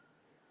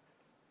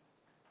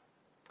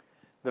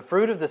The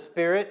fruit of the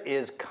Spirit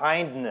is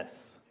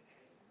kindness.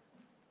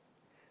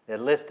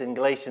 That list in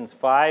Galatians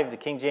 5, the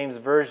King James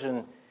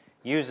Version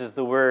uses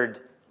the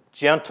word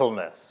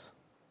gentleness.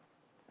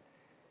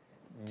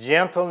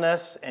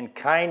 Gentleness and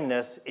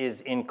kindness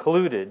is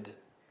included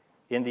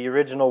in the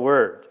original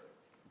word.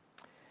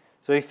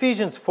 So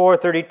Ephesians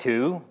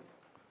 4:32,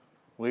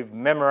 we've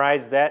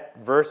memorized that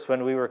verse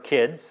when we were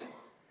kids.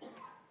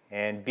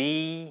 And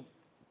be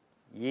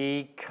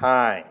ye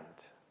kind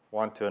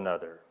one to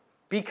another.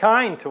 Be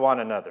kind to one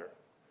another.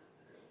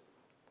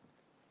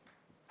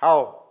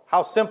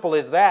 How simple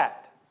is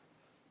that?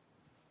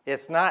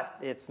 It's not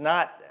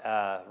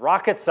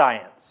rocket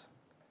science.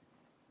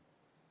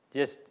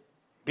 Just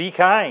be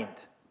kind.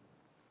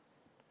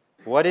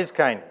 What is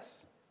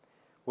kindness?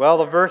 Well,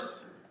 the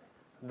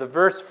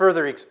verse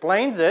further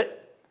explains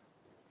it.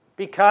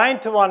 Be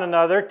kind to one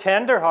another,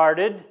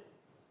 tender-hearted.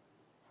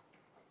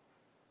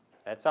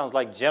 That sounds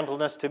like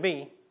gentleness to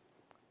me.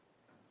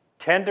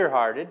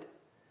 Tender-hearted,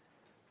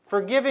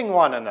 forgiving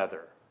one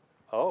another.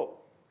 Oh.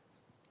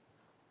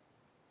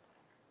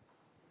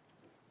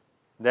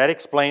 That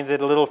explains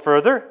it a little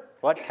further,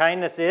 what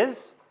kindness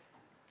is.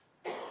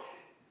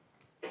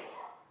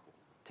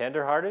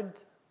 Tender-hearted,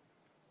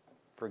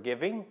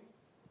 forgiving.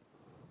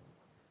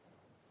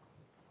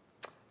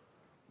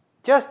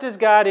 Just as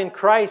God in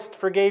Christ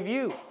forgave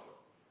you.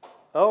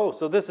 Oh,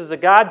 so this is a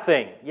God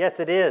thing. Yes,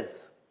 it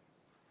is.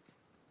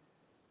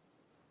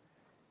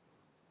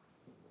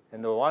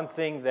 And the one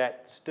thing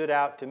that stood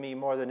out to me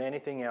more than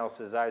anything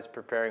else as I was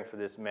preparing for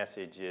this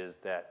message is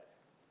that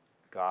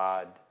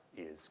God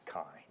is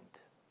kind.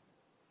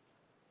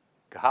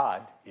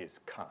 God is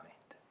kind.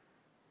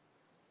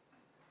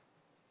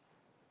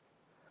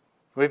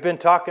 We've been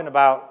talking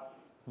about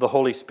the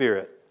Holy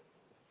Spirit.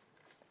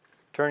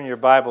 Turn your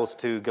Bibles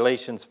to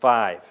Galatians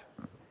 5.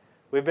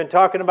 We've been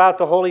talking about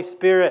the Holy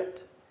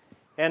Spirit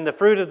and the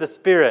fruit of the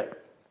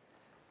Spirit.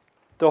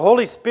 The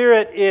Holy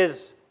Spirit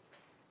is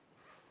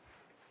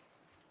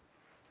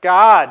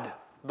God,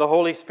 the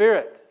Holy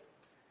Spirit.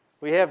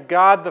 We have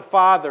God the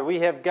Father,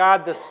 we have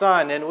God the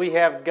Son, and we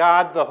have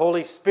God the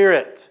Holy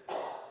Spirit.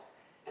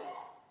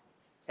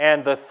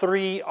 And the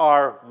three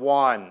are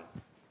one.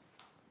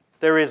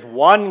 There is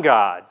one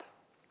God.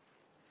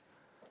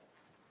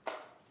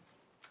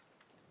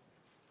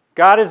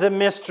 God is a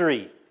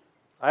mystery.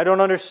 I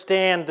don't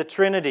understand the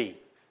Trinity,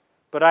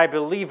 but I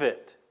believe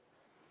it.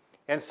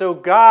 And so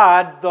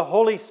God, the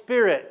Holy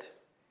Spirit,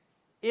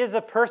 is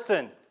a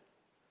person.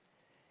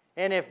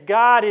 And if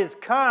God is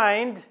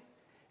kind,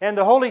 and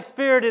the Holy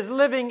Spirit is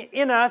living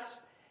in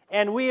us,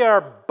 and we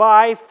are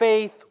by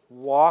faith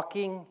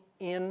walking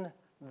in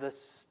the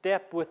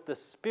step with the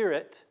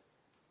Spirit,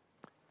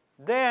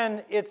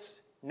 then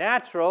it's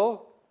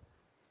natural,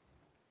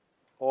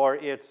 or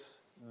it's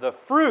the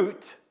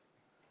fruit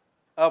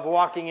of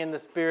walking in the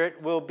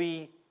Spirit will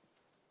be,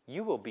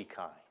 you will be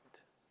kind.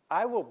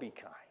 I will be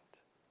kind.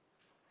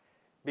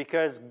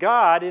 Because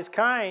God is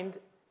kind.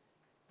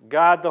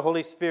 God, the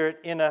Holy Spirit,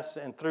 in us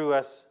and through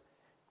us,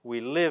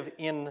 we live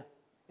in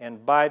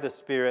and by the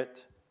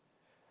Spirit,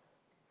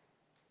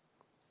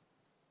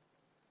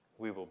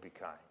 we will be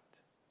kind.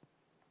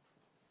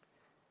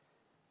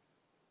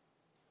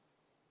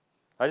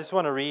 I just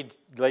want to read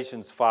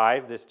Galatians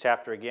 5, this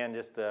chapter again,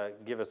 just to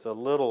give us a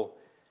little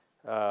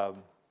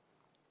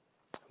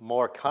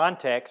more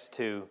context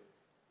to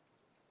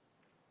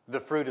the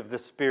fruit of the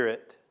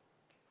Spirit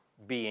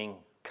being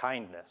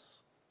kindness.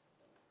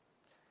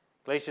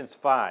 Galatians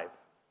 5,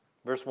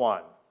 verse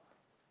 1.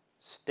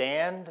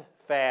 Stand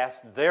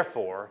fast,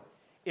 therefore,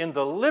 in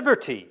the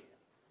liberty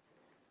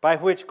by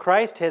which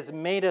Christ has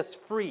made us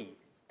free,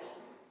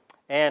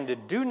 and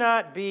do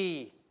not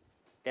be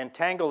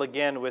entangled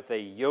again with a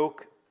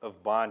yoke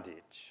of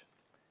bondage.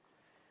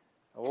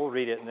 We'll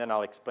read it and then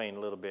I'll explain a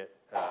little bit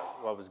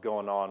what was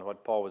going on,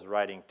 what Paul was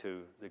writing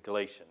to the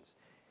Galatians.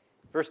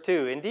 Verse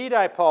 2, Indeed,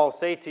 I, Paul,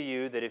 say to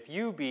you that if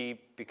you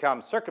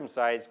become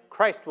circumcised,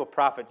 Christ will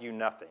profit you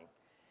nothing.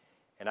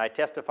 And I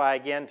testify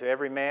again to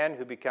every man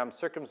who becomes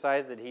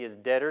circumcised that he is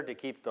debtor to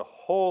keep the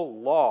whole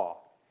law.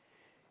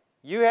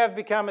 You have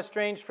become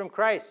estranged from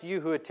Christ,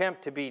 you who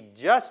attempt to be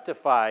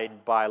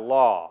justified by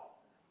law.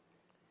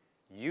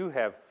 You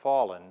have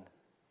fallen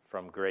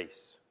from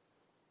grace.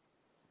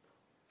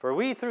 For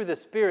we through the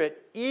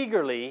Spirit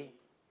eagerly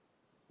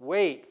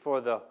wait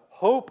for the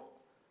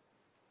hope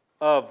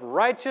of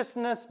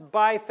righteousness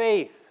by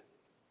faith.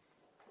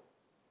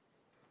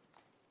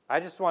 I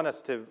just want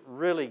us to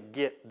really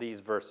get these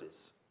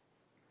verses.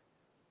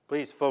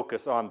 Please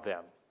focus on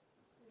them.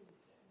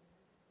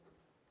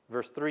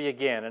 Verse 3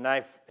 again, And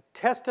I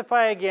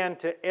testify again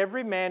to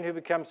every man who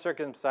becomes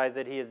circumcised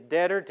that he is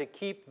debtor to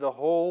keep the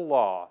whole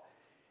law.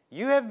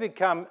 You have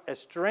become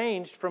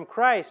estranged from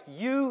Christ,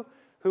 you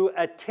who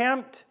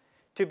attempt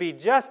to be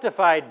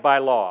justified by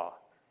law.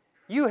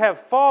 You have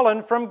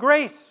fallen from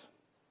grace.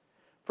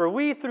 For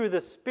we through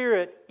the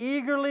Spirit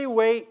eagerly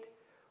wait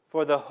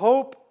for the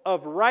hope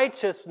of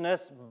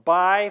righteousness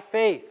by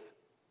faith.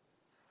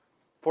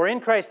 For in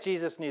Christ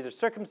Jesus neither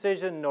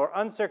circumcision nor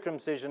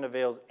uncircumcision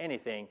avails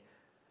anything,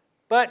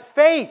 but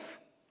faith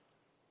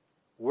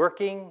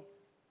working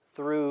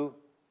through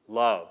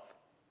love.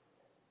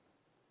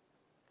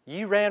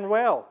 Ye ran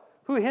well.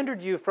 Who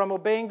hindered you from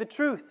obeying the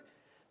truth?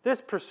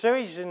 This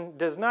persuasion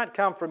does not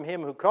come from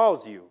him who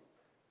calls you.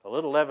 A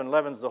little leaven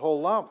leavens the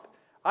whole lump.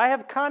 I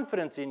have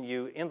confidence in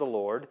you, in the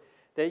Lord,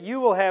 that you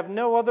will have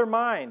no other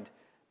mind,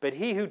 but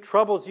he who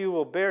troubles you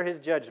will bear his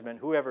judgment,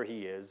 whoever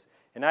he is.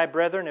 And I,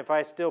 brethren, if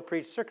I still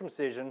preach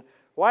circumcision,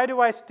 why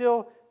do I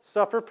still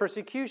suffer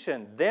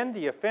persecution? Then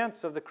the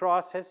offense of the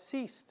cross has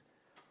ceased.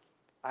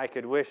 I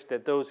could wish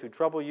that those who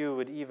trouble you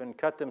would even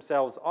cut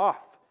themselves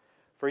off.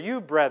 For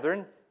you,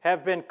 brethren,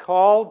 have been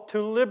called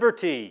to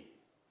liberty.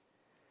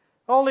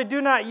 Only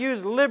do not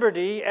use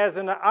liberty as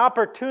an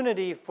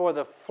opportunity for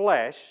the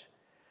flesh,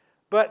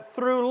 but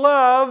through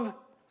love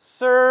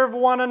serve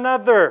one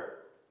another.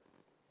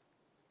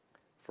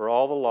 For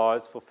all the law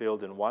is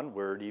fulfilled in one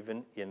word,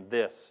 even in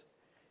this: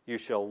 you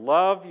shall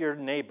love your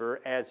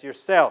neighbor as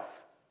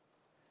yourself.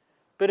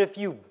 But if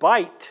you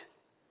bite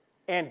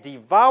and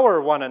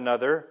devour one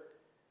another,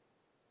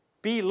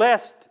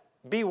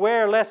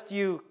 beware lest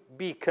you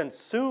be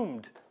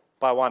consumed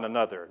by one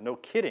another. No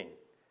kidding.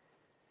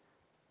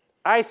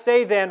 I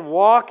say then,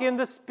 walk in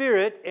the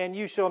Spirit, and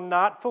you shall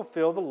not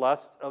fulfill the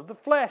lusts of the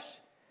flesh.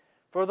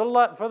 For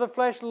the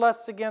flesh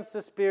lusts against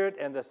the Spirit,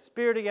 and the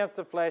Spirit against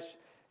the flesh,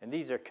 and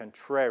these are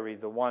contrary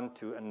the one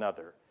to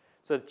another,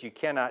 so that you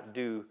cannot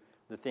do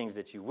the things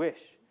that you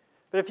wish.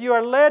 But if you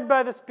are led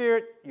by the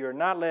Spirit, you are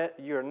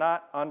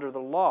not under the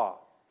law.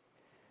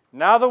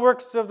 Now the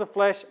works of the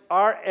flesh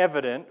are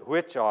evident,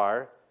 which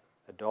are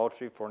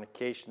adultery,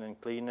 fornication,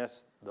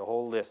 uncleanness, the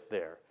whole list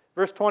there.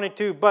 Verse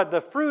 22, but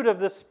the fruit of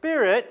the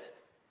Spirit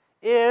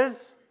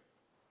is,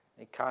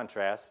 in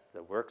contrast,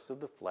 the works of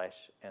the flesh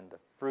and the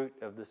fruit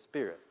of the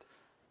Spirit: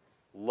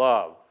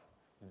 love,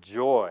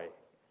 joy,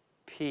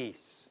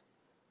 peace,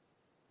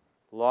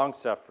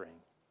 long-suffering,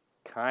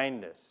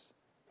 kindness,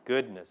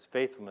 goodness,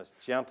 faithfulness,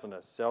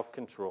 gentleness,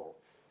 self-control.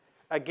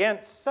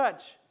 Against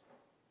such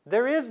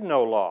there is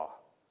no law.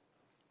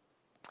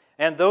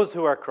 And those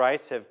who are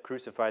Christ have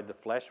crucified the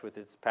flesh with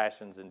its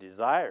passions and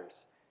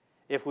desires.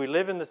 If we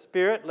live in the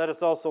Spirit, let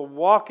us also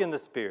walk in the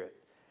Spirit.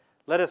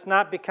 Let us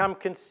not become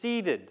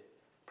conceited,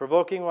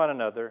 provoking one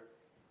another,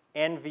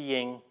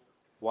 envying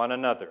one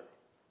another.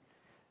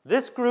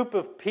 This group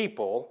of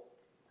people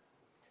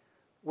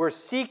were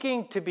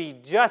seeking to be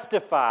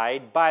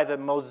justified by the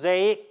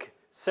Mosaic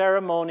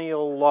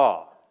ceremonial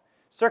law.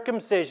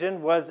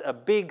 Circumcision was a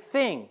big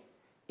thing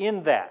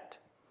in that.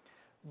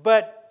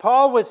 But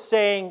Paul was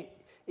saying,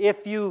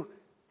 if you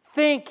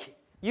think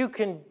you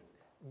can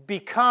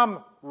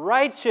become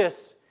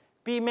righteous,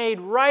 be made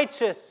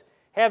righteous,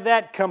 have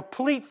that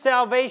complete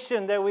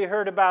salvation that we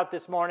heard about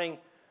this morning,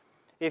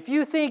 if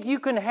you think you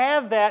can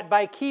have that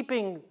by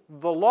keeping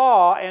the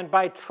law and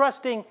by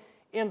trusting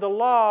in the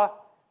law,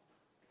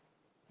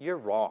 you're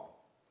wrong.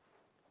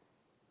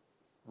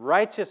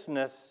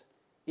 Righteousness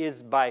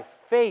is by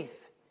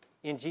faith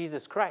in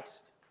Jesus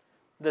Christ.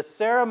 The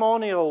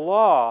ceremonial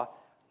law,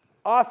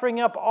 offering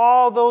up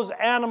all those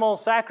animal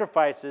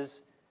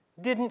sacrifices,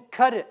 didn't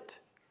cut it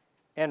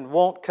and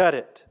won't cut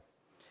it.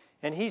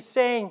 And he's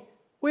saying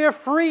we are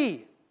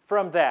free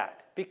from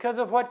that. Because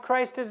of what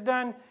Christ has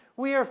done,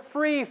 we are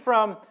free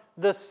from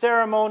the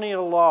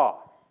ceremonial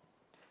law.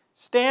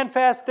 Stand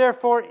fast,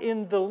 therefore,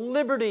 in the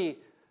liberty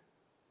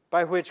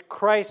by which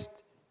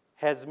Christ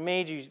has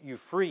made you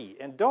free.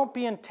 And don't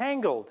be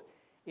entangled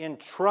in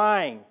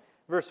trying.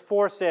 Verse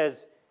 4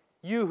 says,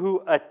 you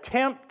who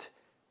attempt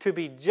to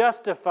be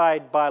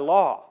justified by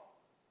law.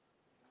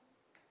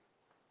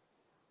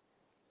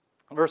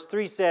 Verse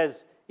 3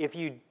 says, if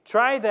you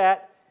try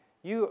that,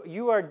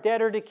 you are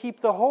debtor to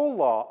keep the whole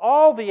law,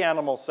 all the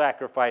animal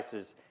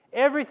sacrifices,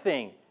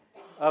 everything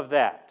of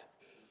that.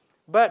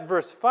 But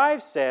verse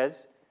 5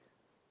 says,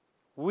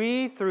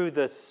 we through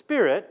the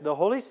Spirit, the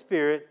Holy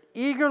Spirit,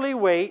 eagerly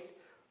wait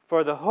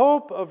for the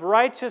hope of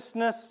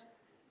righteousness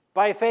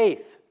by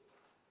faith.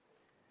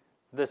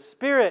 The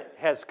Spirit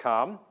has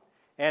come,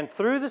 and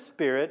through the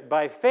Spirit,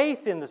 by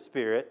faith in the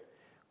Spirit,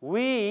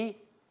 we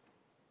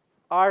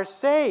are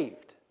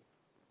saved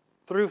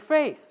through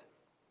faith.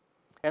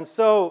 And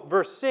so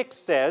verse 6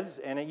 says,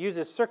 and it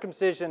uses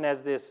circumcision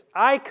as this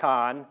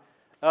icon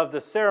of the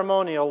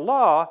ceremonial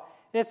law,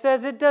 and it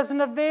says it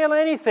doesn't avail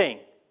anything.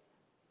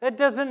 It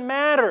doesn't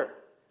matter.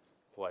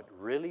 What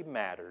really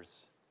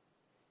matters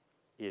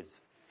is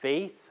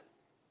faith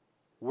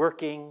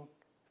working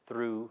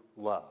through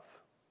love.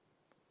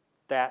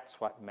 That's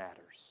what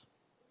matters.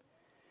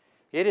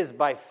 It is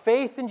by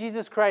faith in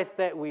Jesus Christ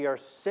that we are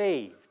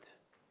saved.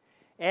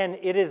 And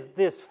it is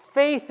this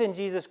faith in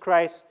Jesus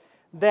Christ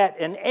that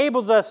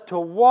enables us to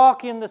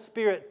walk in the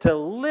Spirit, to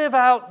live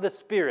out the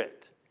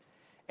Spirit.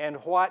 And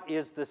what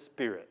is the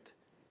Spirit?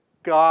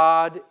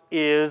 God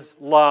is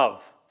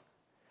love.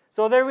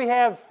 So there we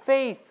have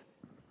faith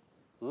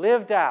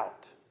lived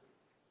out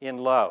in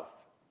love.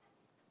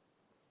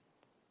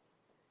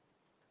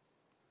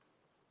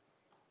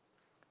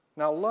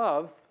 Now,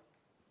 love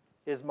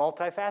is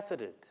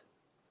multifaceted.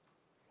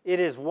 It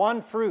is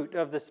one fruit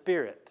of the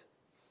Spirit.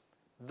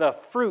 the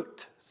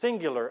fruit,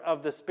 singular,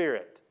 of the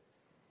Spirit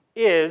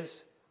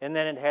is, and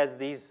then it has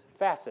these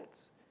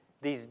facets,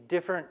 these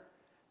different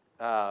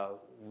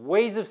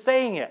ways of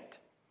saying it.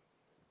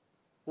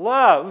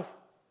 Love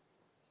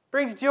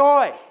brings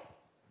joy.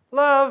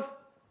 Love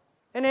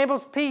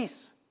enables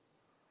peace.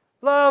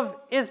 Love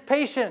is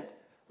patient.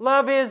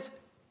 Love is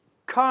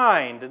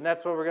kind. And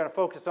that's what we're going to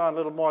focus on a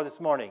little more this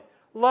morning.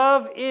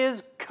 Love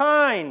is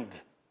kind.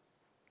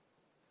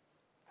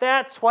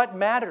 That's what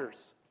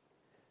matters.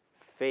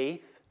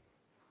 Faith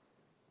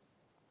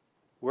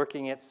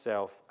working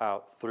itself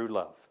out through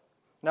love.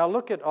 Now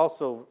look at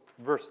also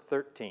verse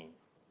 13.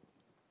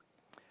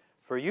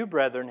 For you,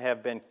 brethren,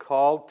 have been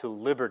called to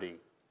liberty.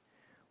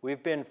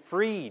 We've been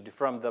freed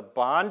from the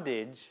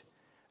bondage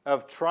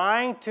of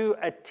trying to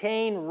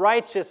attain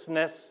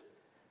righteousness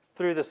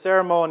through the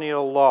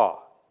ceremonial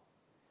law.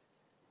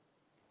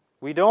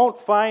 We don't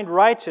find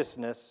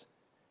righteousness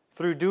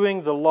through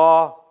doing the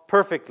law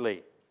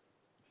perfectly.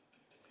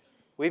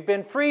 We've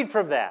been freed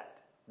from that.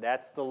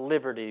 That's the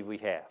liberty we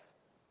have.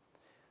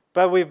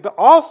 But we've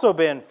also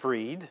been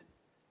freed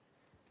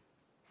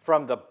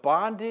from the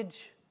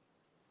bondage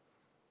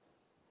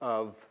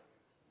of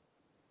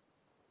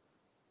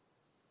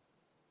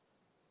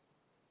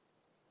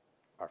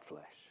our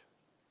flesh.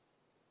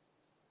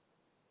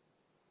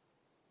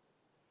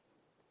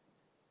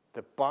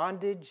 The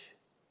bondage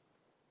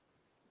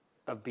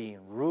of being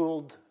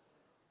ruled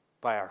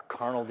by our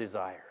carnal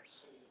desires.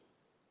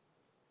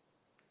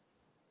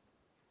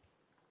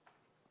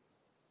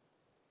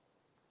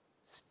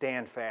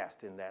 Stand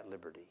fast in that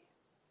liberty.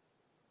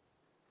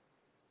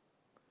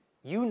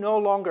 You no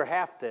longer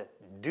have to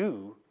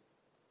do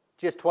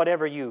just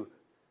whatever you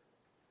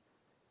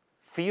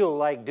feel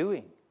like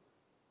doing.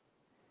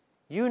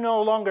 You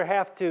no longer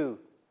have to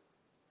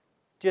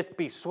just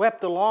be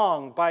swept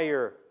along by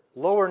your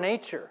lower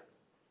nature.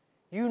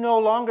 You no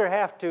longer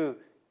have to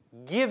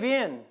give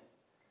in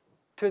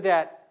to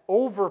that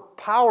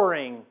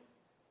overpowering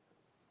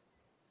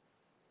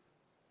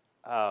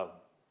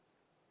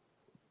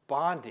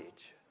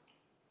bondage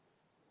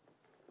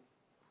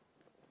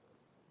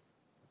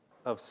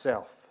of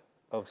self,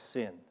 of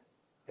sin,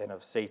 and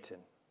of Satan.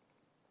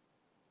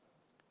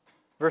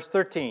 Verse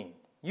 13,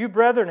 you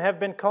brethren have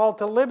been called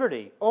to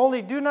liberty,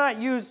 only do not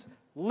use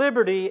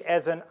liberty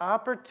as an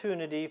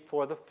opportunity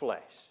for the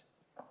flesh,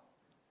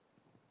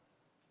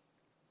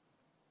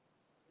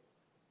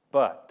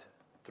 but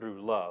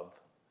through love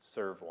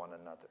serve one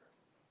another.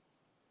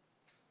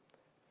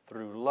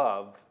 Through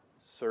love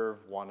serve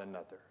one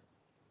another.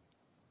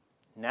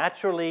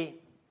 Naturally,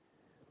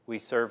 we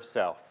serve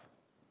self.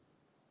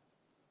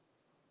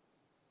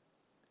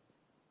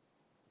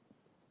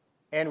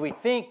 And we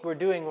think we're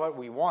doing what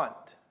we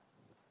want,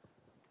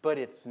 but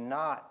it's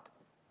not.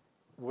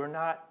 We're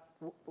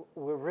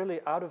really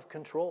out of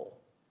control.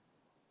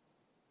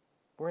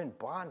 We're in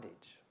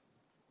bondage.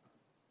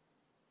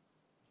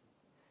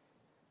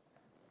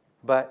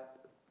 But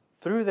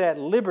through that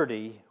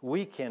liberty,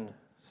 we can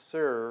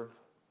serve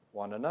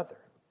one another.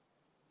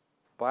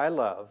 By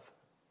love,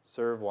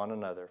 serve one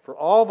another. For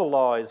all the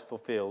law is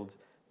fulfilled,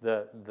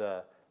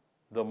 the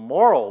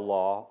moral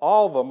law,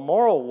 all the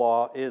moral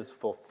law is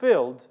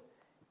fulfilled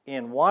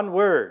in one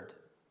word,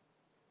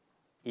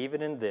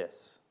 even in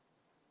this,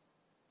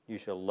 you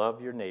shall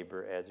love your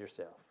neighbor as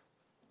yourself.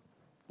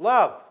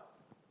 Love.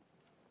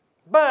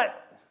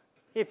 But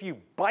if you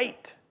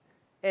bite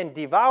and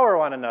devour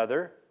one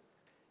another,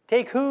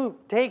 take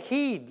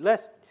heed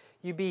lest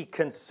you be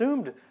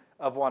consumed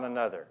of one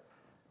another.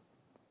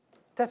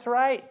 That's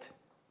right.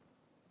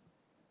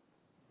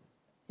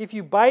 If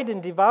you bite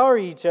and devour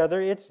each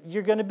other,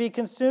 you're going to be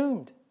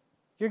consumed.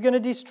 You're going to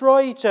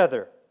destroy each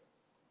other.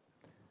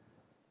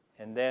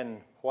 And then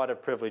what a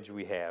privilege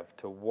we have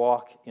to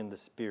walk in the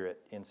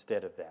Spirit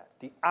instead of that.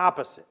 The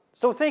opposite.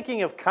 So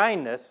thinking of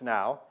kindness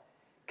now,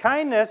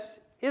 kindness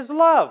is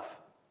love.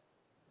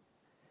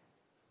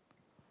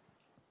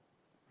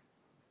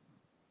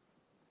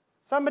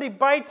 Somebody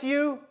bites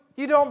you,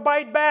 you don't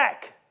bite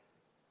back.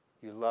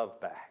 You love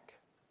back.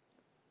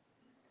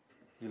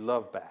 You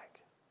love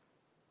back.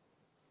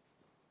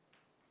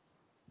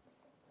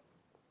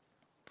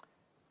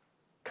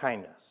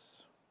 Kindness.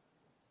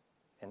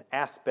 An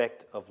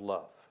aspect of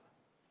love.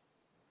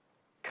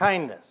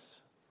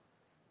 Kindness.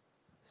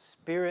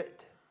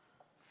 Spirit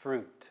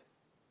fruit.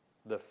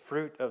 The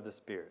fruit of the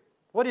Spirit.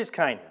 What is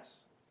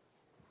kindness?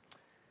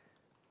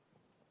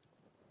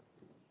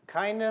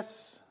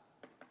 Kindness,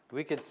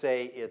 we could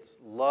say it's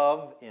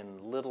love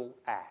in little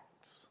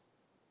acts.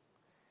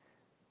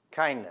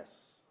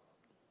 Kindness.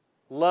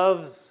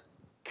 Love's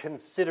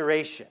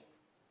consideration.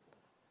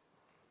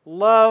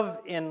 Love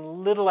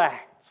in little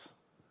acts.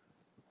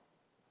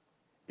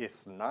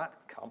 It's not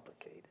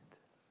complicated.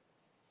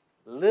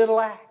 Little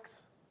acts.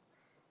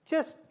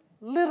 Just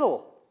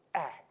little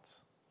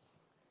acts.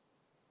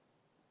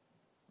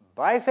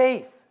 By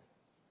faith,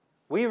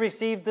 we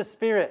received the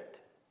Spirit.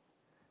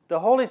 The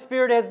Holy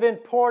Spirit has been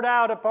poured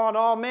out upon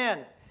all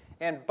men.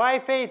 And by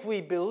faith,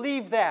 we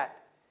believe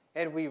that.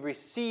 And we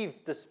receive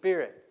the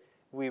Spirit.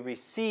 We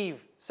receive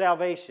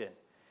salvation.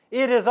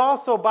 It is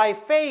also by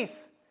faith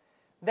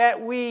that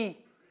we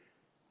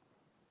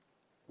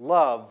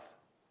love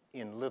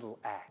in little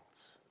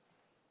acts.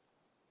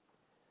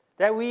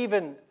 That we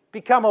even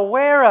become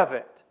aware of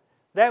it.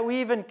 That we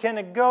even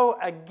can go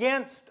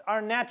against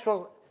our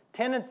natural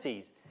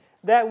tendencies.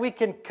 That we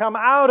can come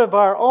out of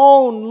our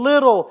own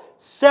little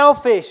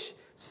selfish,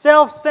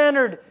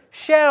 self-centered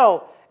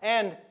shell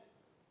and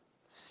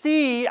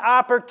see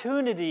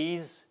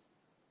opportunities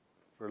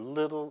for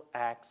little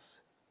acts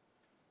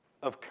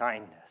of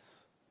kindness.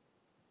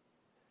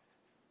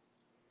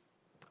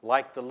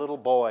 Like the little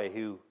boy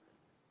who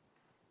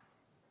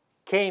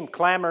came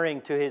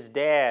clamoring to his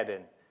dad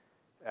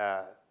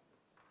and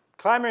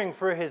clamoring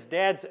for his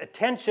dad's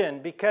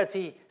attention because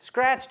he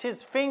scratched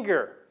his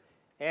finger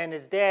and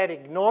his dad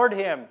ignored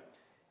him,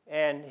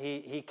 and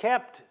he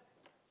kept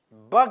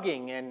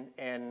bugging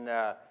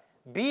and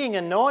being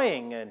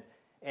annoying,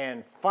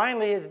 and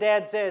finally his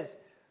dad says,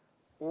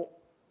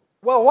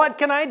 "Well, what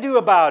can I do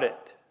about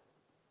it?"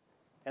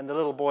 And the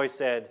little boy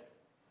said,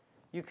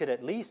 "You could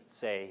at least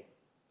say,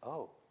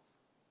 'Oh.'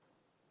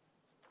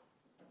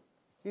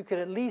 You could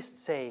at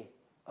least say,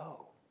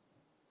 'Oh.'"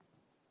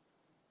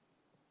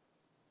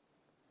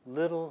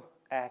 Little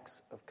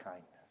acts of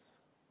kindness.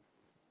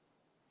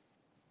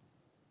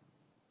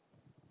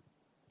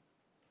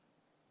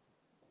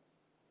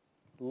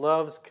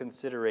 Love's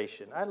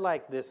consideration. I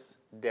like this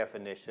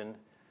definition.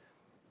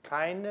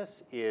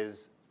 Kindness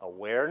is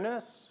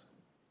awareness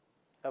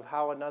of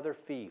how another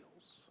feels.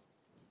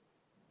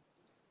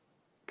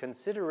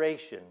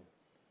 Consideration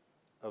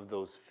of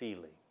those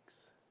feelings.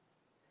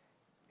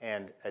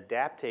 And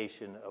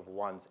adaptation of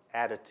one's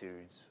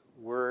attitudes,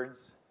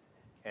 words,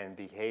 and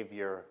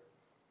behavior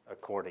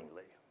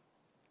accordingly.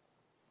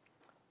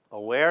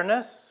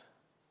 Awareness,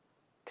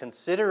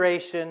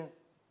 consideration,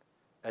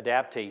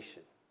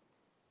 adaptation.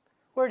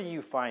 Where do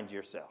you find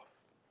yourself?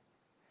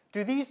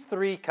 Do these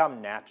three come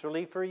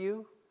naturally for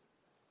you?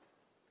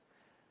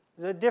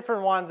 The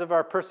different ones of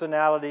our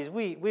personalities,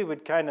 we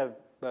would kind of,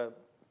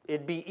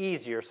 it'd be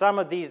easier. Some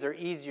of these are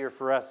easier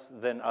for us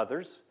than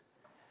others.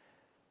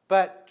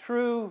 But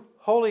true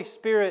Holy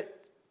Spirit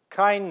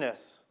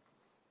kindness,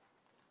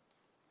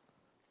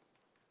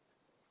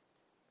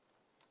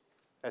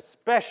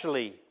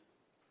 especially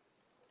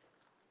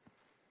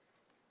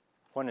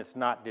when it's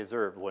not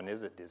deserved. When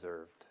is it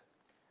deserved?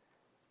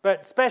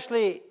 But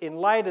especially in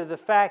light of the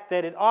fact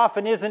that it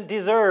often isn't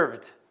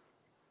deserved.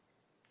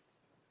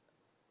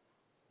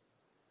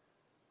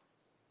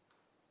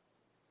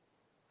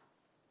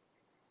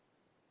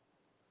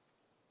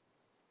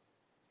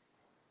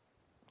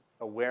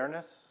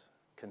 Awareness,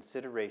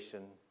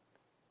 consideration,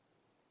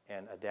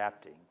 and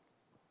adapting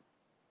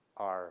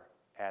our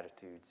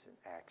attitudes and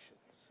actions.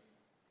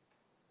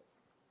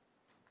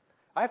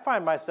 I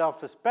find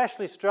myself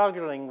especially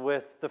struggling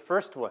with the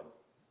first one,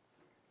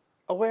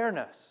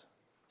 awareness.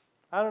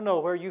 I don't know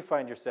where you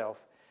find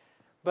yourself,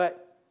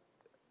 but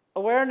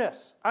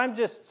awareness. I'm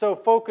just so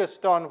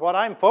focused on what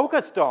I'm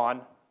focused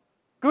on,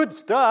 good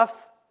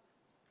stuff.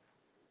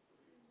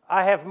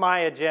 I have my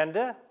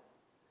agenda.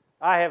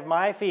 I have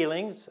my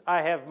feelings.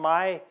 I have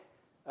my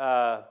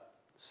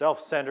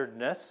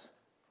self-centeredness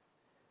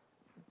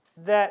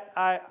that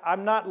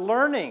I'm not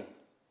learning.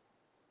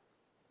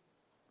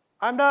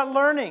 I'm not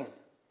learning.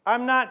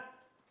 I'm not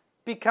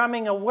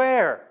becoming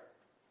aware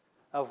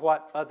of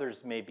what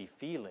others may be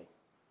feeling.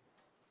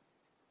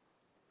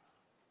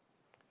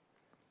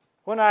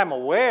 When I'm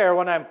aware,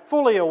 when I'm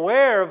fully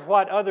aware of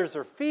what others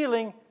are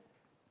feeling,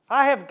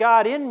 I have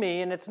God in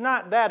me, and it's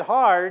not that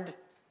hard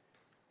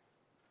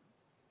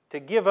to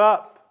give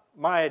up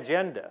my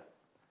agenda.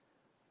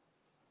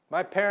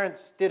 My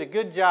parents did a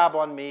good job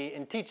on me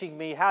in teaching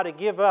me how to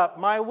give up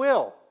my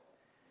will.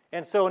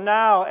 And so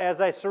now,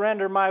 as I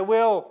surrender my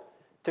will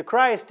to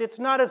Christ, it's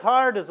not as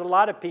hard as a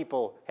lot of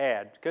people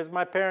had, because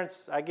my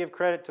parents, I give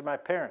credit to my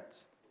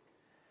parents.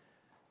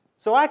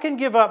 So I can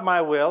give up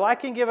my will, I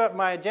can give up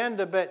my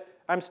agenda, but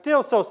I'm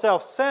still so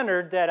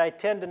self-centered that I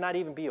tend to not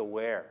even be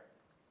aware.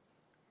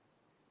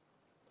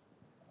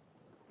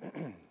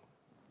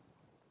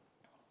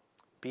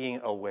 Being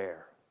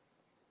aware.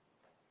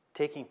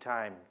 Taking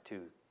time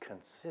to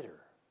consider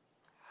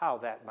how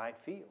that might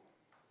feel.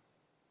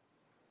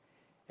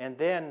 And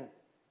then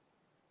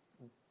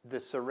the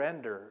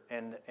surrender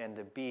and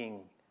the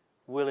being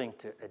willing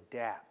to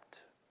adapt.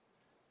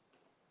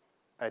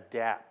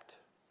 Adapt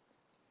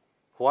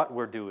what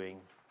we're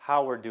doing,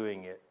 how we're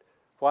doing it,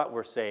 what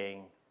we're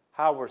saying,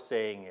 how we're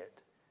saying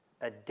it,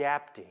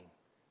 adapting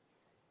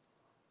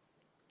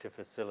to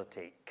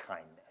facilitate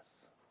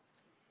kindness.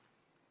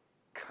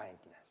 Kindness.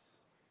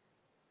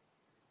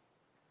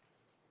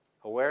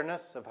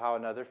 Awareness of how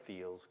another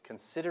feels,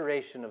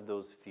 consideration of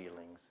those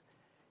feelings,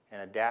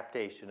 and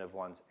adaptation of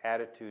one's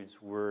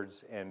attitudes,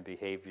 words, and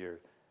behavior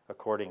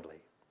accordingly.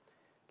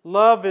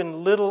 Love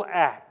in little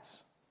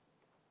acts.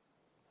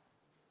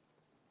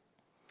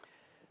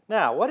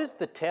 Now, what is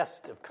the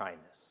test of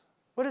kindness?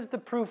 What is the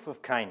proof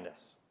of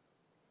kindness?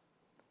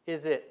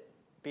 Is it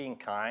being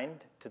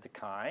kind to the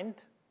kind?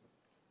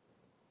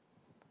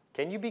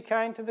 Can you be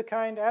kind to the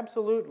kind?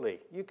 Absolutely.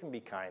 You can be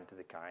kind to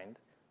the kind.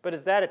 But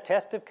is that a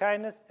test of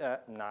kindness?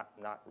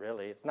 Not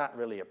really. It's not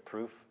really a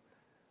proof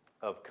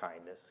of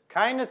kindness.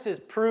 Kindness is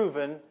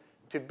proven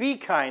to be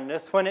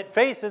kindness when it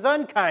faces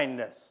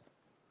unkindness.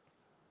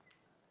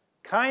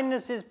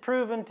 Kindness is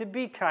proven to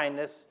be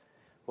kindness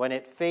when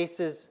it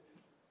faces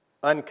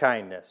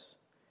unkindness.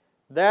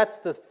 That's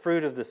the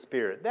fruit of the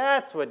Spirit.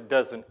 That's what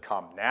doesn't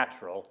come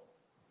natural.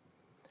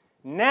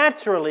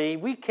 Naturally,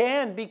 we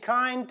can be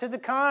kind to the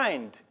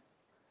kind,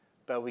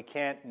 but we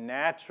can't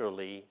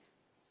naturally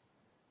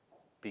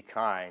be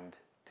kind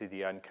to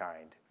the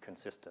unkind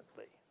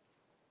consistently.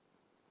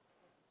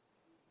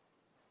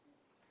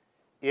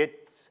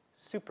 It's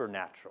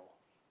supernatural.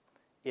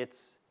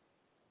 It's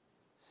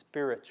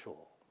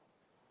spiritual.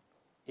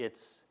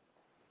 It's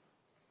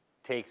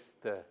takes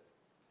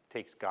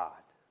God,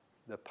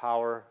 the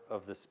power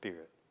of the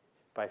Spirit,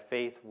 by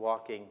faith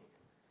walking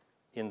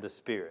in the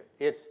Spirit.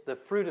 It's the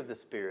fruit of the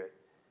Spirit.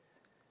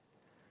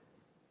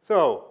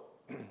 So,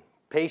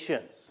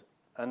 patience,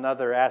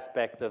 another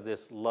aspect of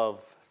this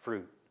love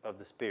fruit of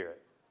the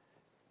Spirit.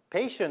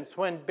 Patience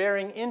when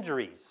bearing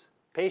injuries.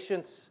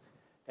 Patience,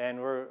 and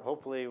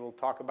hopefully we'll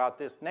talk about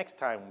this next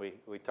time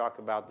we talk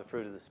about the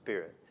fruit of the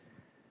Spirit.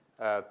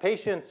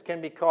 Patience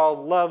can be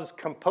called love's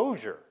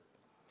composure.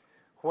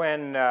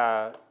 When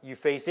you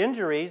face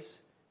injuries,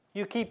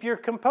 you keep your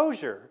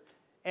composure,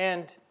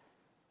 and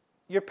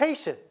you're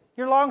patient.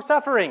 You're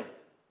long-suffering.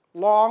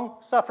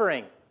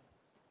 Long-suffering.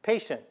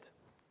 Patient.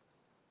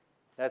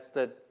 That's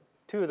the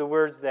two of the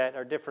words that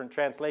our different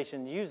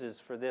translation uses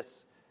for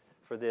this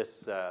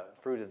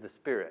fruit of the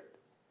Spirit.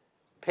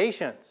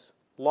 Patience,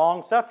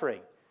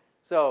 long-suffering.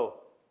 So,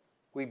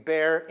 we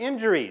bear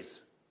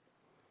injuries.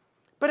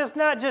 But it's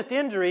not just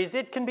injuries.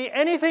 It can be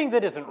anything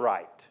that isn't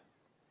right.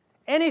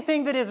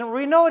 Anything that isn't,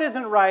 we know it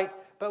isn't right,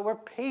 but we're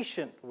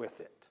patient with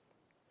it.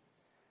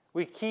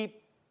 We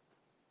keep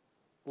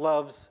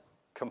love's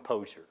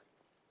composure.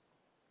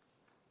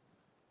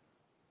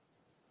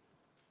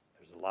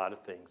 There's a lot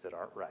of things that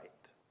aren't right.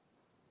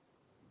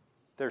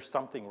 There's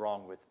something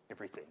wrong with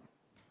everything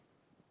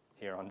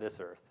here on this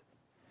earth.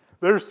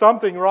 There's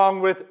something wrong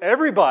with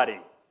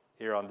everybody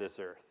here on this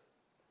earth.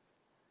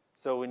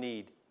 So we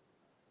need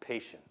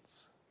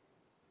patience.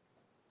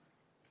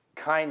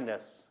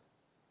 Kindness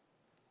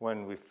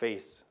when we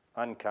face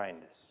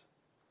unkindness.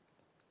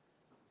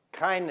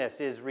 Kindness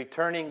is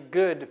returning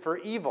good for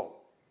evil.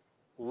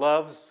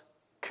 Love's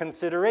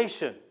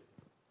consideration.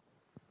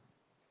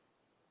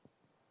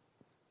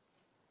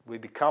 We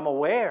become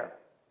aware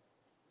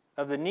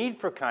of the need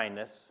for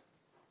kindness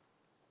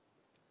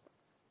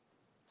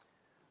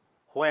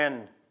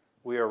when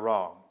we are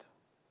wronged.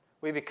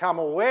 We become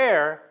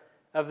aware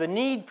of the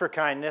need for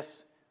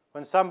kindness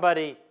when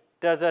somebody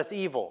does us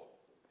evil.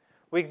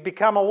 We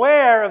become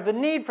aware of the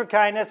need for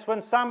kindness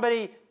when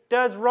somebody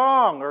does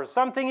wrong or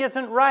something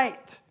isn't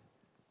right.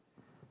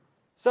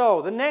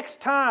 So, the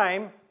next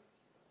time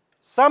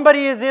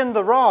somebody is in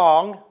the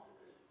wrong,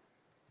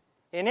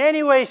 in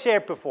any way,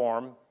 shape, or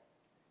form,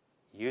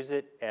 use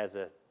it as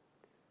a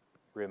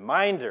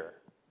reminder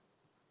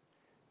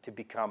to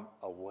become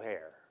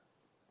aware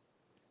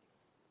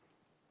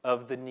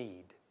of the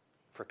need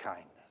for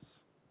kindness.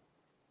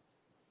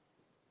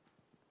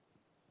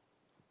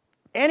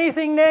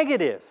 Anything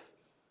negative,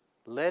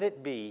 let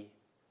it be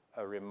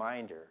a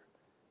reminder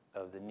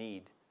of the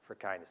need for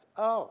kindness.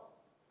 Oh,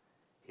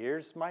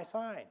 here's my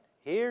sign.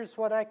 Here's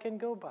what I can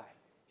go by.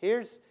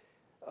 Here's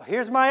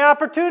my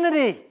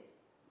opportunity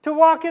to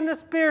walk in the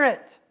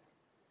Spirit.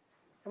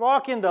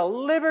 Walk in the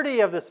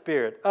liberty of the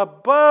Spirit,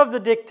 above the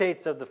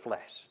dictates of the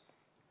flesh.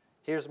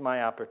 Here's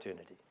my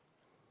opportunity.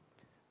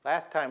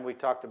 Last time we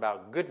talked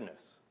about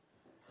goodness,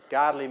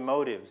 godly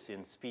motives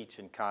in speech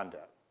and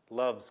conduct,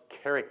 love's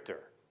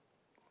character.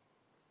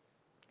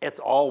 It's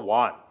all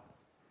one.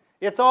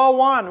 It's all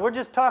one. We're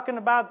just talking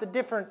about the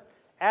different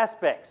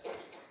aspects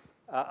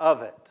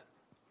of it.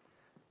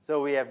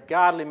 So we have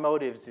godly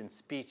motives in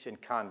speech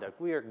and conduct.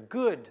 We are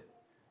good.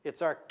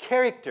 It's our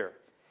character.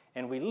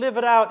 And we live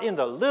it out in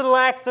the little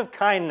acts of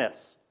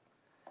kindness.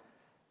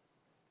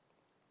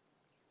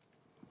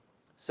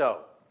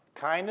 So,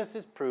 kindness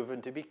is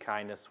proven to be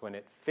kindness when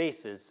it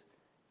faces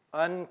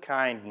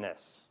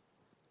unkindness.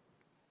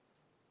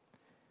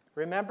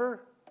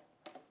 Remember?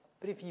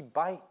 But if ye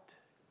bite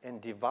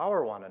and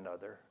devour one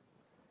another,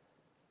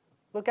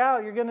 look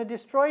out, you're going to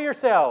destroy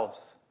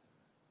yourselves.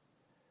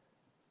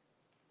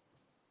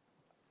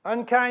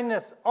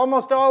 Unkindness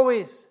almost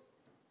always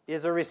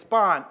is a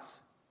response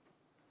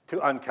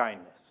to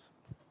unkindness.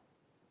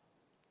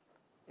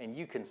 And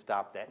you can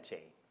stop that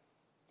chain.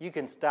 You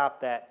can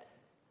stop that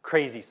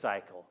crazy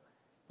cycle.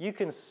 You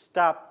can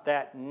stop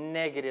that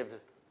negative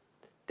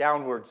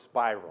downward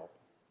spiral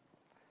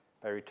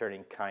by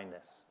returning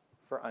kindness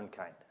for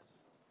unkindness.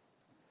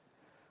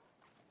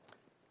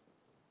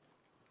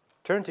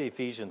 Turn to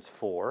Ephesians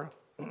 4.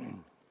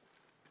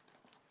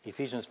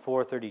 Ephesians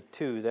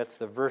 4:32, that's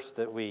the verse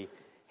that we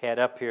had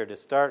up here to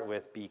start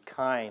with. Be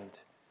kind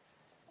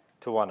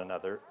to one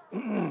another.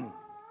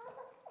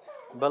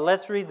 But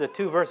let's read the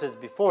two verses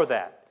before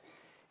that.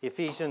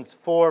 Ephesians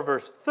 4,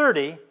 verse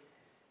 30,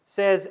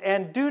 says,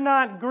 "And do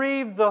not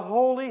grieve the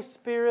Holy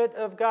Spirit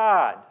of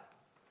God."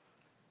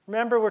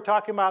 Remember, we're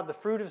talking about the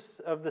fruit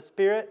of the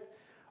Spirit?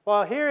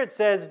 Well, here it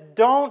says,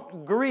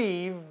 don't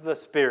grieve the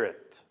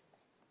Spirit.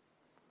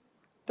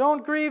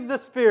 Don't grieve the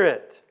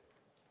Spirit,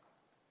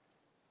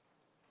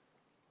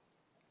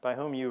 by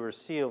whom you were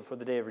sealed for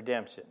the day of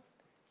redemption.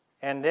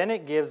 And then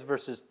it gives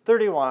verses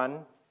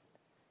 31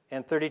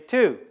 and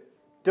 32.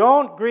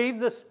 Don't grieve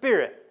the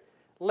Spirit.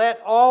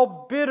 Let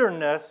all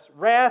bitterness,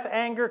 wrath,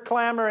 anger,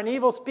 clamor, and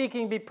evil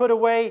speaking be put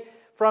away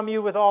from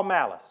you with all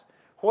malice.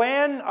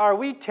 When are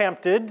we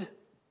tempted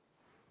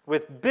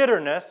with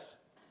bitterness,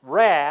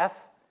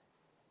 wrath,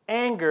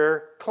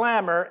 anger,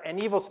 clamor,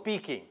 and evil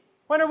speaking?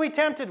 When are we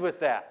tempted with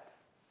that?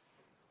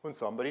 When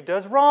somebody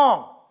does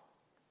wrong.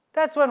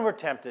 That's when we're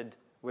tempted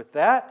with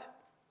that.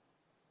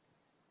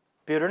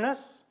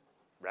 Bitterness,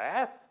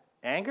 wrath,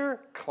 anger,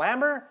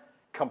 clamor,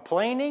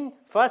 complaining,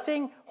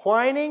 fussing,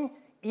 whining,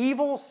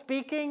 evil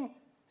speaking,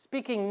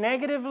 speaking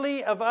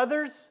negatively of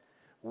others.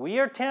 We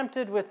are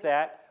tempted with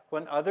that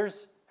when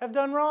others have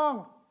done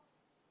wrong.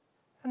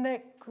 And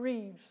that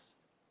grieves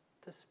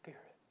the Spirit.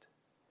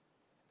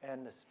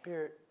 And the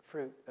Spirit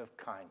fruit of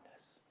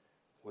kindness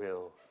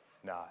will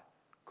not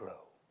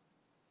grow.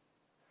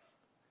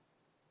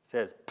 It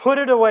says, put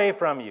it away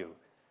from you.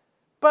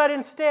 But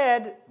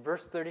instead,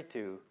 verse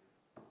 32,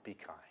 be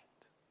kind.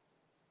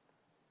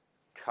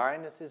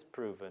 Kindness is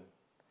proven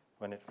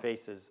when it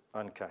faces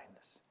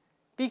unkindness.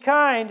 Be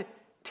kind,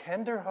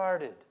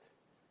 tender-hearted.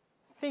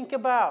 Think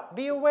about,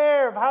 be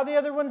aware of how the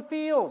other one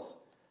feels.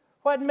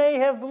 What may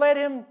have led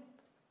him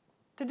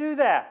to do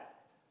that.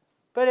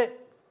 But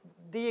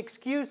the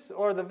excuse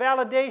or the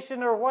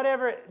validation or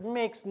whatever, it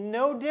makes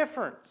no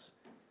difference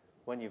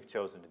when you've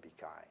chosen to be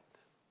kind.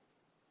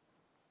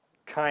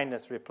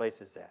 Kindness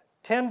replaces that.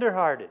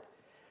 Tender-hearted.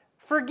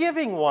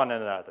 Forgiving one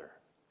another.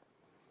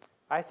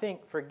 I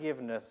think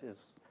forgiveness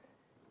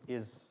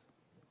is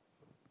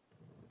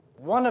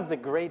one of the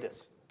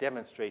greatest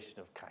demonstration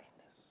of kindness.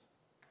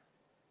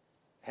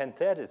 And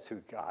that is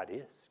who God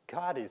is.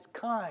 God is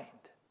kind.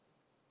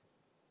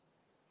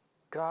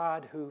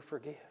 God who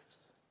forgives.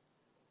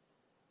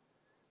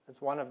 That's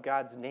one of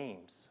God's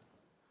names.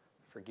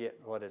 Forget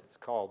what it's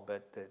called,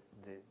 but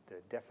the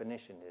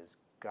definition is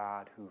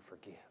God who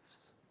forgives.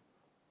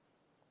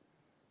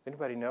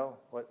 Anybody know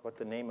what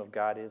the name of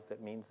God is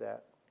that means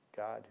that?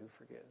 God who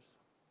forgives.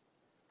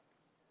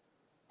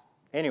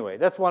 Anyway,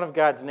 that's one of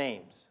God's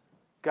names.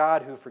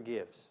 God who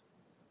forgives.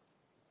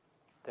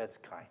 That's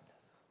kindness.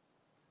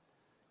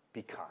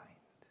 Be kind,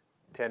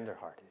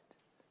 tender-hearted,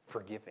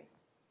 forgiving.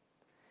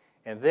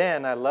 And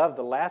then I love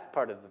the last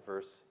part of the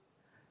verse.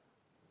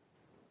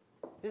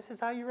 This is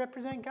how you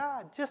represent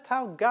God. Just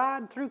how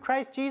God, through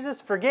Christ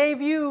Jesus,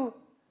 forgave you,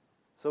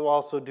 so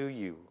also do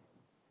you.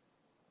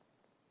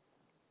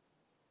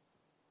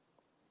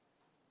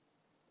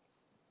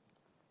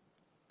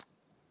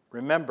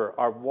 Remember,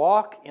 our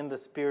walk in the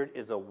Spirit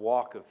is a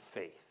walk of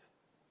faith.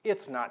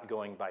 It's not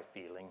going by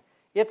feeling.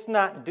 It's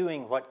not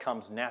doing what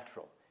comes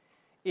natural.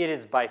 It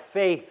is by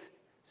faith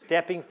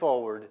stepping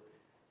forward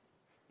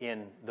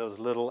in those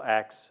little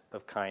acts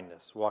of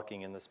kindness,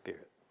 walking in the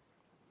Spirit.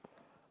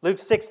 Luke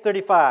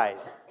 6:35,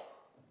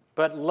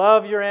 but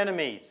love your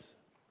enemies.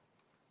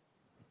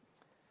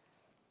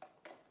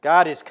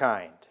 God is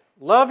kind.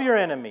 Love your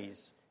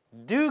enemies.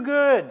 Do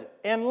good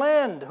and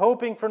lend,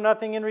 hoping for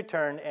nothing in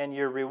return, and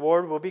your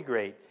reward will be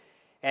great.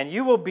 And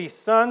you will be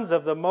sons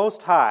of the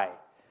Most High,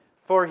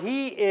 for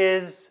He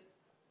is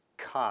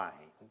kind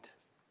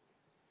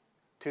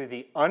to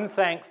the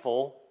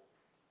unthankful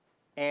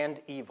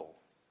and evil.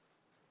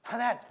 Now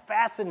that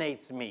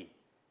fascinates me.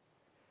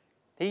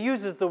 He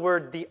uses the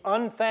word the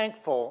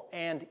unthankful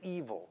and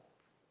evil.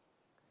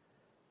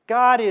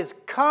 God is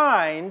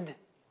kind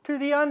to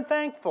the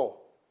unthankful.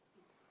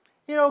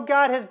 You know,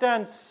 God has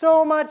done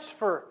so much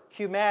for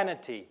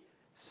humanity,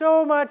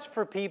 so much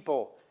for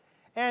people,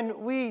 and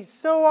we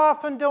so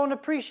often don't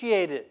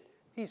appreciate it.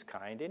 He's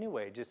kind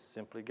anyway, just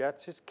simply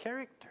that's His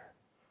character.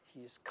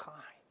 He is kind.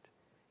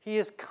 He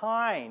is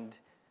kind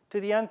to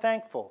the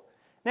unthankful.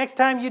 Next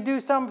time you do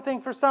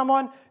something for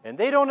someone and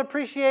they don't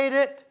appreciate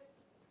it,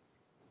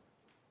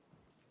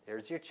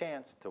 there's your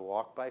chance to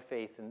walk by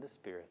faith in the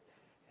Spirit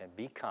and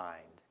be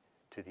kind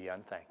to the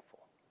unthankful.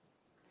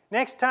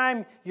 Next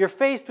time you're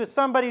faced with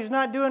somebody who's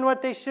not doing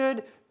what they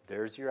should,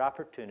 there's your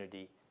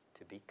opportunity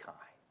to be kind,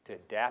 to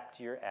adapt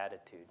your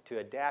attitude, to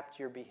adapt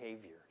your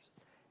behaviors,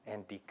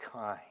 and be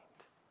kind.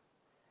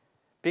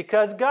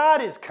 Because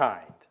God is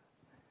kind,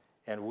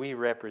 and we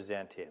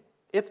represent Him.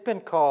 It's been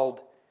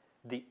called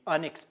the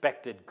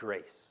unexpected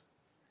grace.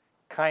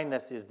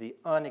 Kindness is the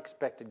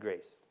unexpected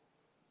grace.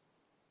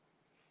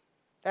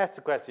 Ask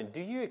the question,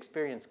 do you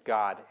experience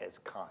God as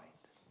kind?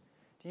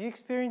 Do you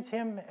experience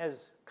Him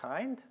as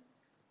kind?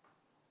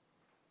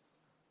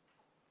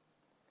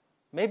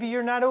 Maybe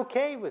you're not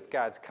okay with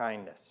God's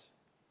kindness.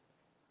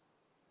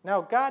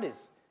 Now,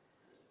 kindness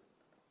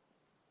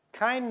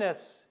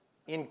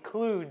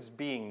includes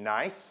being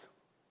nice,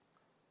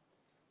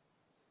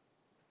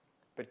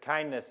 But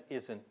kindness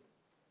isn't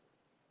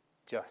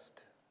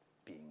just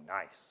being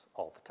nice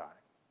all the time.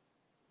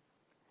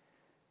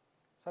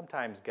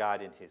 Sometimes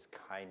God, in His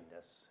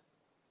kindness,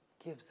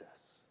 gives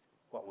us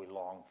what we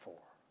long for.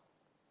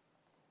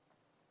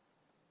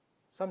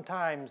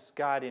 Sometimes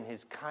God, in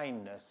His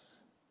kindness,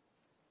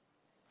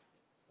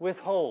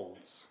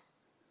 withholds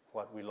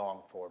what we long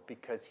for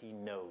because He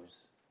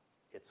knows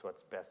it's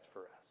what's best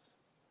for us.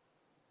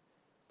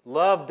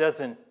 Love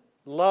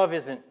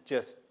isn't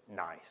just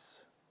nice.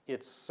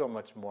 It's so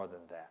much more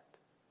than that.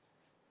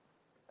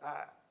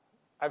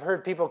 I've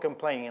heard people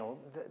complaining,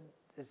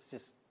 it's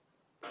just,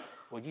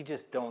 well, you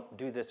just don't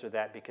do this or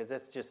that because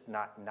that's just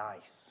not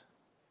nice.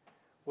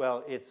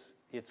 Well,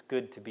 it's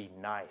good to be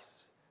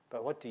nice,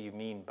 but what do you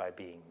mean by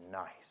being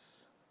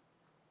nice?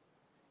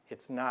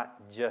 It's not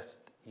just,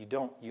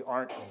 you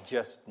aren't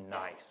just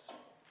nice.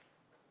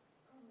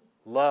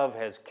 Love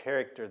has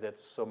character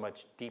that's so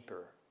much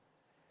deeper,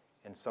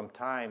 and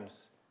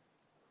sometimes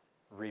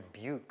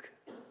rebuke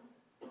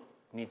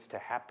needs to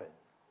happen.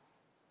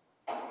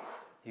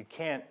 You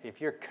can't, if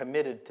you're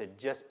committed to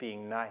just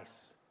being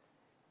nice,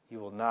 you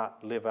will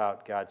not live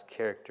out God's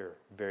character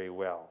very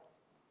well.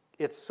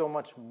 It's so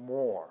much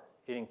more.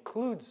 It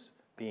includes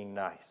being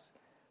nice,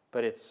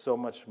 but it's so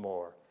much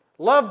more.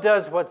 Love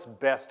does what's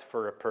best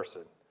for a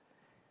person,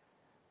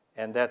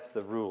 and that's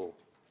the rule,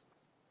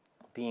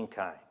 being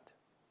kind.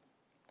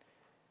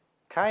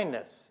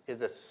 Kindness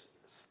is a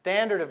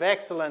standard of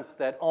excellence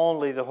that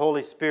only the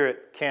Holy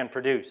Spirit can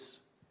produce.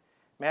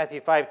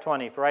 Matthew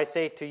 5:20, for I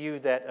say to you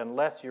that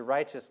unless your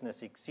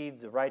righteousness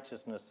exceeds the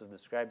righteousness of the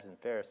scribes and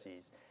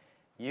Pharisees,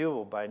 you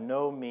will by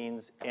no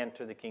means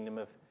enter the kingdom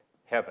of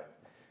heaven.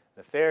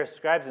 The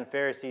scribes and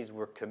Pharisees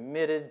were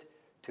committed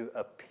to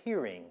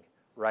appearing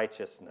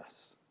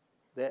righteousness.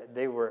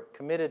 They were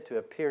committed to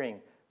appearing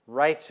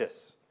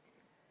righteous.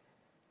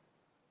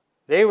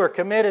 They were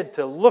committed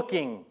to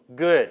looking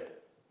good.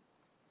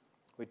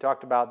 We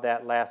talked about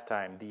that last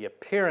time, the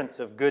appearance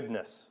of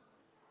goodness.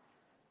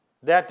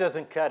 That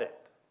doesn't cut it.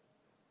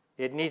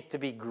 It needs to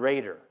be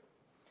greater.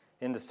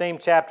 In the same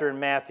chapter in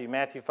Matthew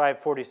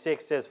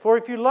 5:46 says, for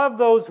if you love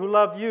those who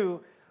love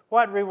you,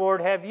 what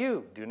reward have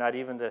you? Do not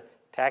even the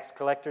tax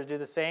collectors do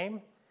the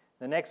same?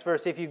 The next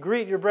verse, if you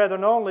greet your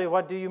brethren only,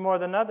 what do you more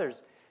than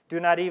others? Do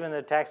not even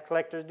the tax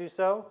collectors do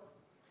so?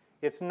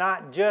 It's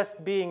not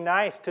just being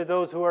nice to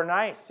those who are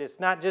nice. It's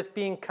not just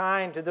being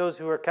kind to those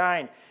who are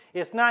kind.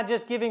 It's not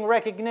just giving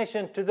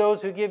recognition to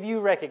those who give you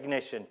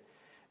recognition.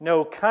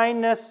 No,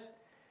 kindness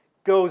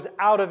goes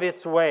out of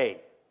its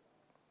way.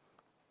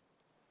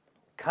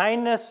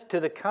 Kindness to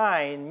the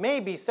kind may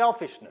be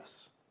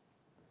selfishness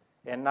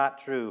and not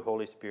true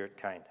Holy Spirit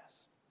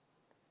kindness.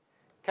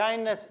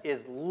 Kindness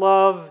is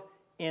love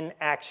in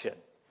action.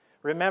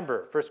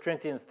 Remember, 1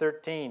 Corinthians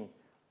 13,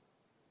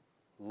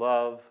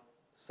 love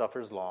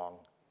suffers long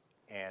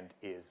and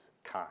is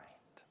kind.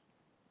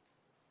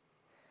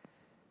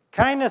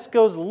 Kindness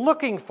goes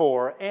looking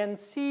for and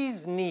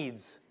sees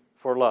needs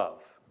for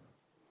love.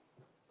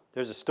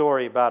 There's a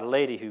story about a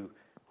lady who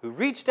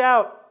reached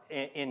out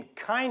in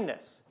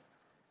kindness,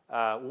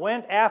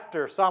 went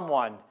after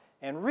someone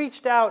and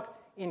reached out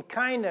in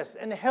kindness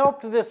and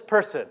helped this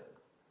person.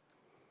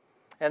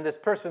 And this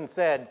person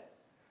said,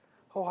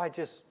 oh, I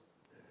just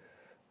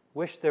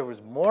wish there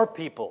was more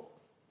people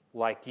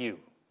like you.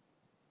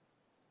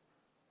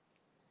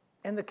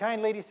 And the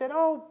kind lady said,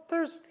 oh,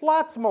 there's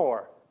lots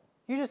more.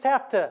 You just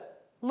have to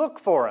look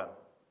for them.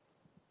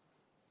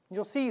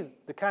 You'll see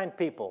the kind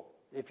people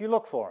if you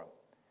look for them.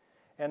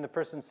 And the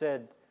person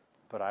said,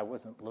 but I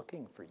wasn't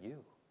looking for you.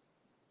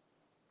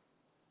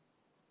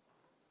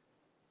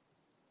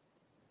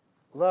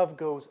 Love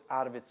goes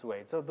out of its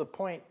way. So the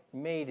point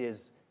made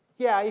is,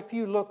 yeah, if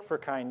you look for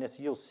kindness,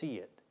 you'll see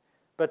it.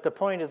 But the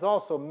point is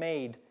also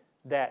made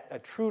that a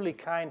truly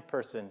kind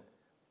person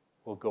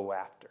will go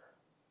after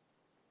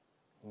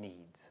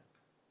needs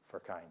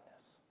for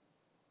kindness.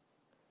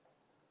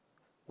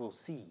 We'll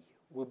see,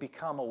 we'll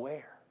become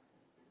aware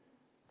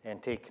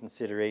and take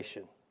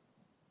consideration.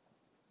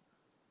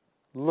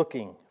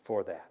 Looking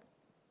for that.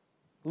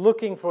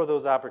 Looking for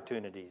those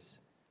opportunities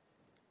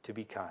to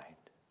be kind.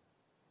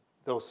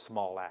 Those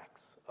small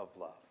acts of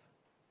love.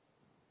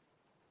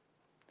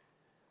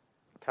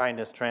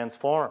 Kindness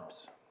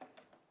transforms.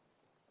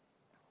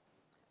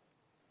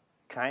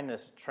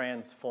 Kindness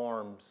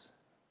transforms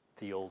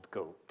the old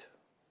goat.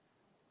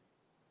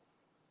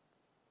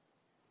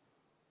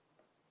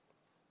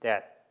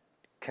 That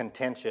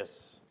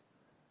contentious,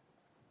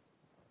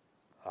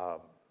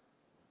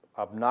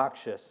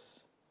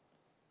 obnoxious,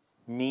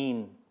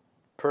 mean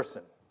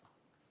person.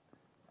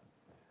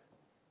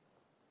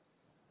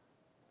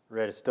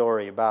 Read a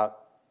story about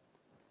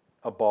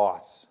a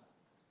boss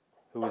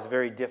who was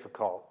very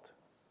difficult.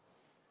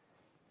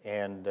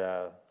 And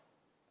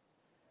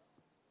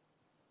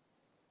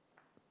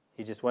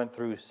he just went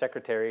through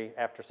secretary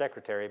after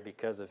secretary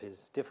because of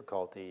his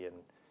difficulty. And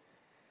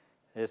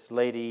this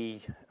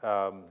lady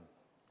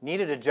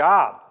needed a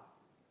job.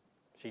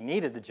 She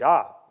needed the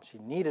job. She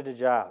needed a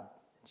job.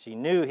 She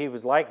knew he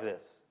was like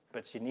this,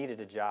 but she needed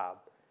a job.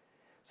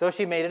 So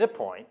she made it a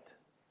point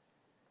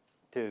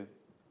to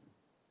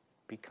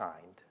be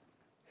kind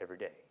every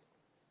day.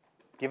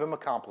 Give him a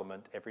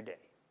compliment every day.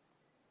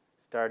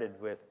 Started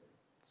with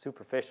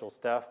superficial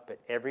stuff, but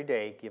every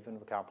day give him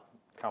a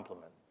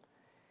compliment.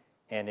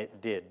 And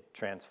it did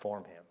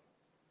transform him.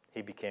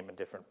 He became a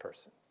different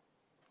person.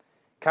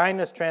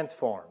 Kindness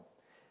transforms.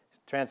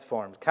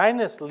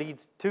 Kindness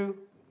leads to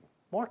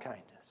more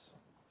kindness.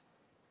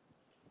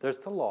 There's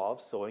the law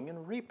of sowing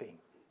and reaping.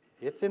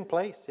 It's in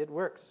place. It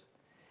works.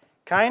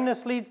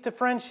 Kindness leads to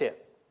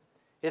friendship.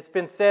 It's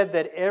been said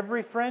that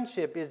every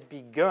friendship is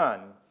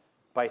begun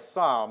by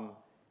some,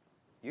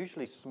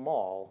 usually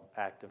small,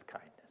 act of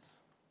kindness.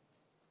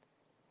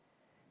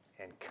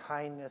 And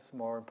kindness,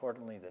 more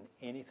importantly than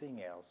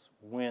anything else,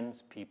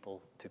 wins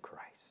people to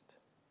Christ.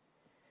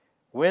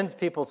 Wins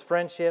people's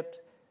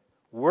friendship,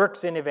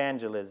 works in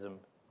evangelism,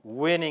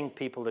 winning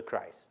people to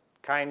Christ.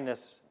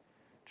 Kindness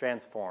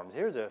transforms.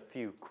 Here's a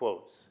few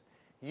quotes.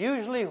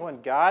 Usually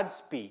when God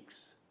speaks,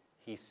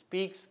 he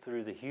speaks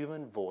through the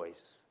human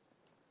voice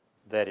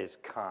that is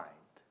kind.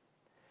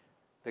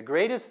 The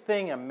greatest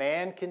thing a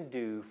man can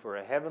do for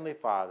a heavenly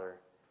Father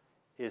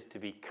is to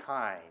be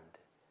kind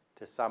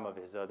to some of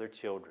his other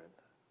children.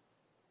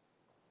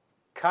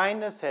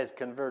 Kindness has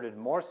converted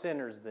more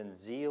sinners than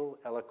zeal,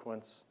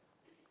 eloquence,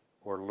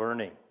 or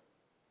learning.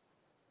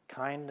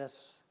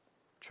 Kindness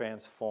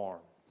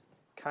transforms.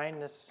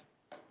 Kindness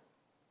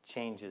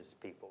changes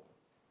people.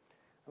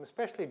 I'm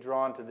especially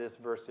drawn to this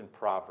verse in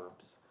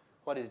Proverbs.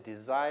 What is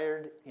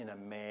desired in a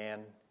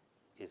man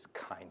is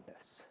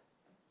kindness.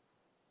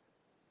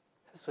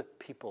 That's what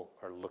people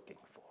are looking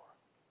for.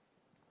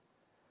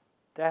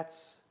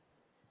 That's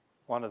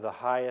one of the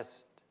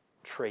highest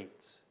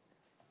traits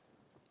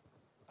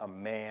a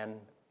man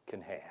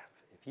can have.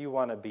 If you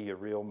want to be a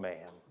real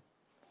man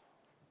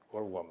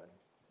or woman,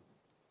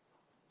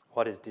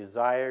 what is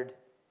desired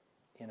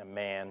in a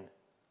man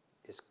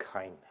is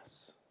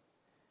kindness.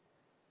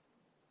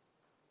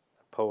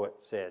 A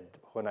poet said,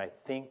 "When I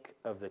think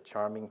of the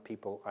charming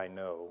people I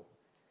know,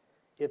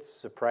 it's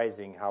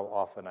surprising how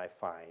often I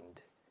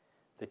find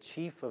the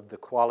chief of the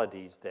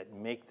qualities that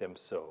make them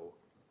so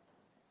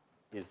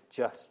is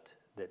just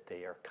that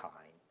they are kind."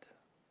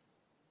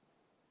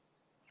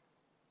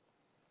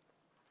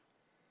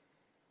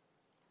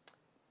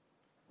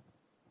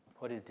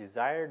 What is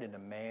desired in a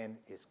man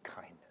is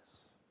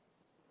kindness.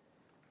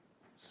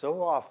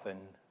 So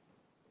often,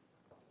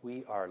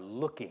 we are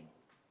looking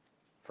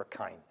for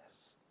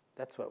kindness.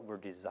 That's what we're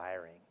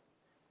desiring.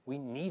 We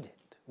need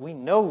it. We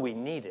know we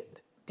need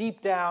it.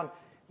 Deep down,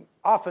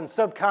 often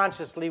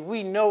subconsciously,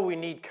 we know we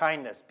need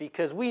kindness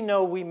because we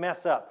know we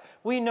mess up.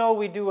 We know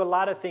we do a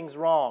lot of things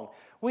wrong.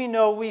 We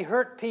know we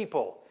hurt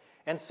people.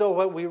 And so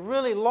what we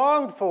really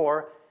long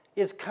for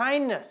is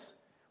kindness.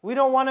 We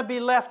don't want to be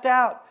left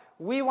out.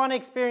 We want to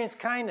experience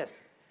kindness.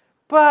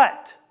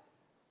 But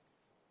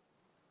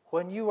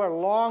when you are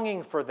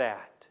longing for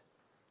that,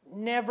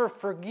 never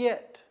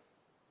forget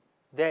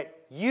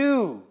that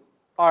you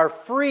are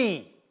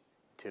free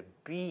to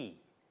be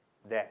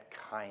that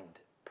kind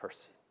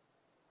person.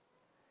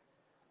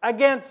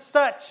 Against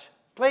such,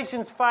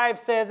 Galatians 5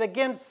 says,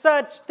 against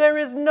such there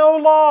is no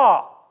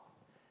law.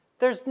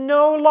 There's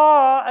no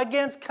law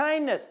against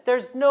kindness.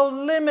 There's no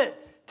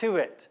limit to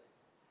it.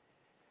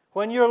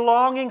 When you're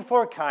longing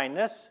for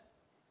kindness,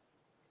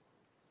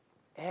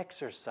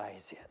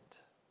 exercise it.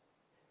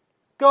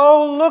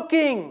 Go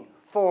looking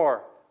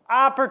for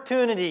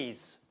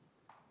opportunities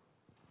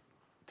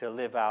to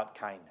live out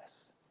kindness.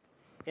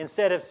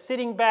 Instead of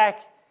sitting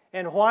back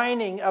and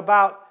whining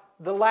about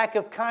the lack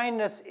of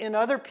kindness in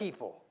other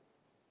people.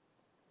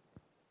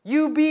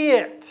 You be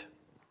it.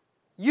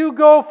 You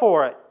go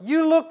for it.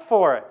 You look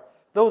for it,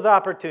 those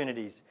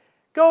opportunities.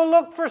 Go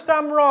look for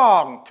some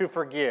wrong to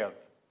forgive.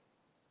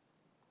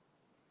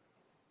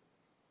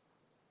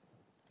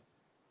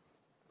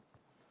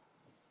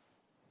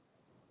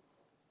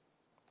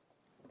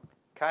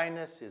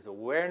 Kindness is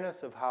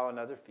awareness of how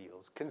another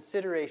feels,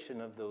 consideration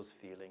of those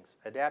feelings,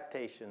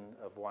 adaptation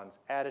of one's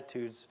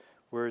attitudes,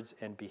 words,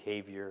 and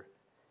behavior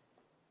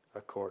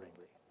accordingly.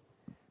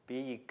 Be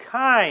ye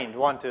kind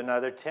one to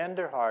another,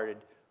 tender-hearted,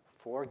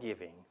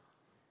 forgiving,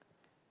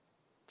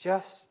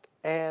 just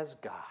as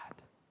God.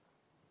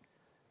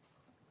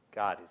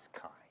 God is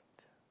kind.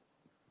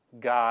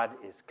 God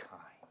is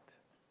kind.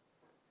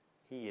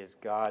 He is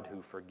God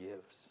who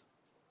forgives.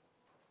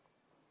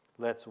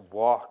 Let's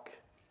walk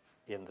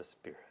in the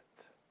Spirit.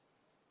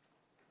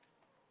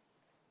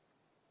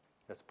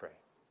 Let's pray.